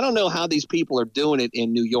 So I don't know how these people are doing it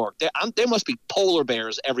in New York. There must be polar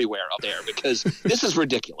bears everywhere up there because this is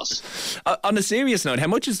ridiculous. On a serious note, how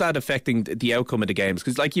much is that affecting the outcome of the games?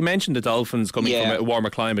 Because like you mentioned, the Dolphins coming from a warmer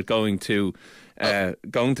climate going to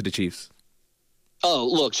the Chiefs. Oh,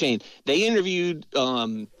 look, Shane, they interviewed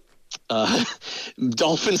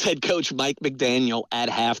Dolphins head coach Mike McDaniel at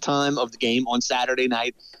halftime of the game on Saturday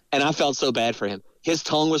night, and I felt so bad for him. His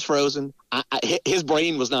tongue was frozen. His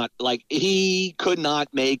brain was not, he could not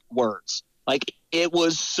make words. It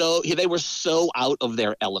was they were so out of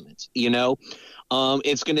their element,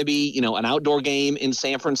 It's going to be, an outdoor game in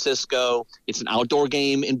San Francisco. It's an outdoor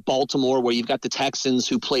game in Baltimore where you've got the Texans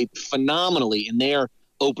who played phenomenally in their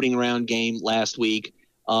opening round game last week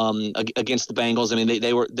against the Bengals. I mean,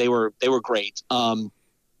 they were great.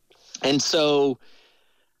 And so,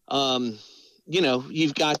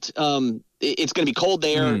 you've got it's going to be cold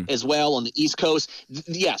there as well on the East Coast.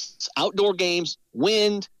 Yes, outdoor games,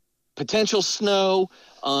 wind, potential snow.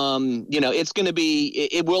 It's going to be.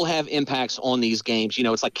 It will have impacts on these games.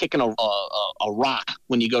 It's like kicking a rock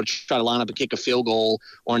when you go to try to line up and kick a field goal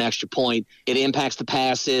or an extra point. It impacts the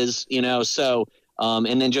passes. So.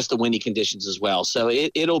 And then just the windy conditions as well. So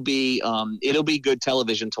it'll be good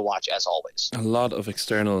television to watch as always. A lot of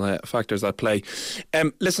external factors at play.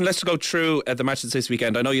 Listen, let's go through the matches this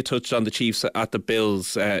weekend. I know you touched on the Chiefs at the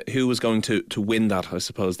Bills. Who was going to win that, I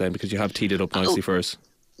suppose, then, because you have teed it up nicely for us.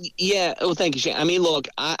 Yeah. Oh, thank you, Shane. I mean, look,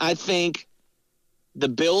 I think the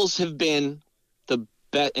Bills have been the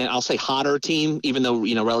best, and I'll say hotter team, even though,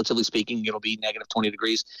 relatively speaking, it'll be negative 20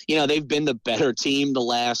 degrees. They've been the better team the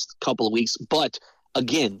last couple of weeks. But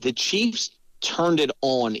again, the Chiefs turned it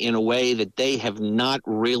on in a way that they have not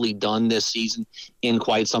really done this season in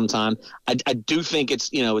quite some time. I do think it's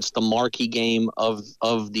the marquee game of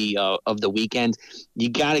the weekend. You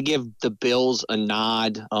got to give the Bills a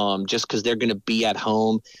nod just because they're going to be at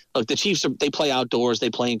home. Look, the Chiefs they play outdoors,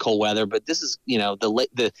 they play in cold weather, but this is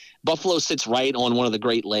the Buffalo sits right on one of the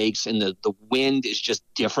Great Lakes, and the wind is just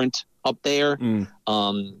different up there.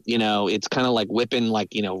 It's kind of like whipping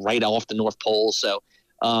right off the North Pole. So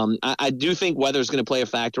I do think weather is going to play a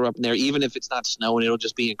factor up in there. Even if it's not snowing, it'll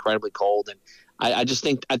just be incredibly cold. And I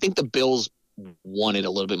think the Bills want it a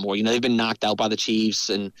little bit more. They've been knocked out by the Chiefs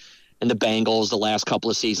and the Bengals the last couple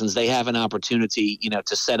of seasons. They have an opportunity,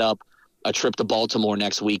 to set up a trip to Baltimore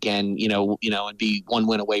next weekend, and be one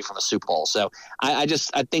win away from a Super Bowl. So I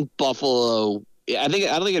think Buffalo. I don't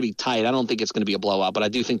think it'll be tight. I don't think it's going to be a blowout, but I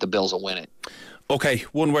do think the Bills will win it. Okay,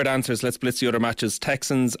 one-word answers. Let's blitz the other matches.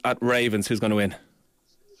 Texans at Ravens. Who's going to win?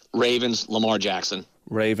 Ravens, Lamar Jackson.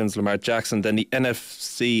 Ravens, Lamar Jackson. Then the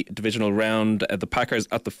NFC divisional round, the Packers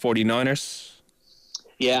at the 49ers.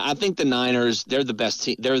 Yeah, I think the Niners, they're the best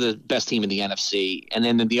team. They're the best team in the NFC. And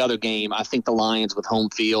then in the other game, I think the Lions with home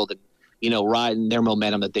field and, riding their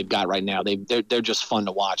momentum that they've got right now. They're just fun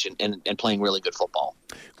to watch and playing really good football.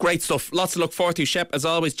 Great stuff. Lots to look forward to. Shep, as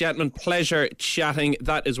always, gentlemen, pleasure chatting.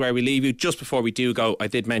 That is where we leave you. Just before we do go, I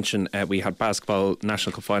did mention we had basketball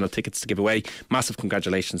National Cup final tickets to give away. Massive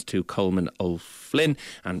congratulations to Coleman O'Flynn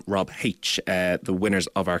and Rob H, the winners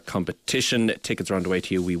of our competition. Tickets are on the way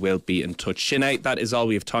to you. We will be in touch. Sinead, that is all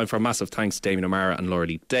we have time for. Massive thanks to Damien O'Mara and Laura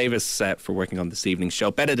Lee Davis for working on this evening's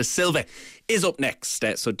show. Betta De Silva is up next,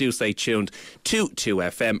 so do stay tuned to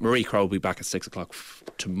 2FM. Marie Crowe will be back at 6 o'clock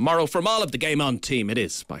tomorrow. From all of the Game On team, it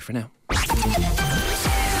is bye for now. RTE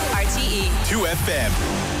 2FM.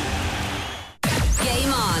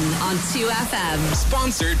 Game on 2FM.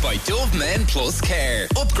 Sponsored by Dove Men Plus Care.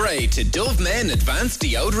 Upgrade to Dove Men Advanced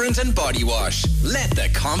Deodorant and Body Wash. Let the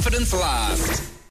confidence last.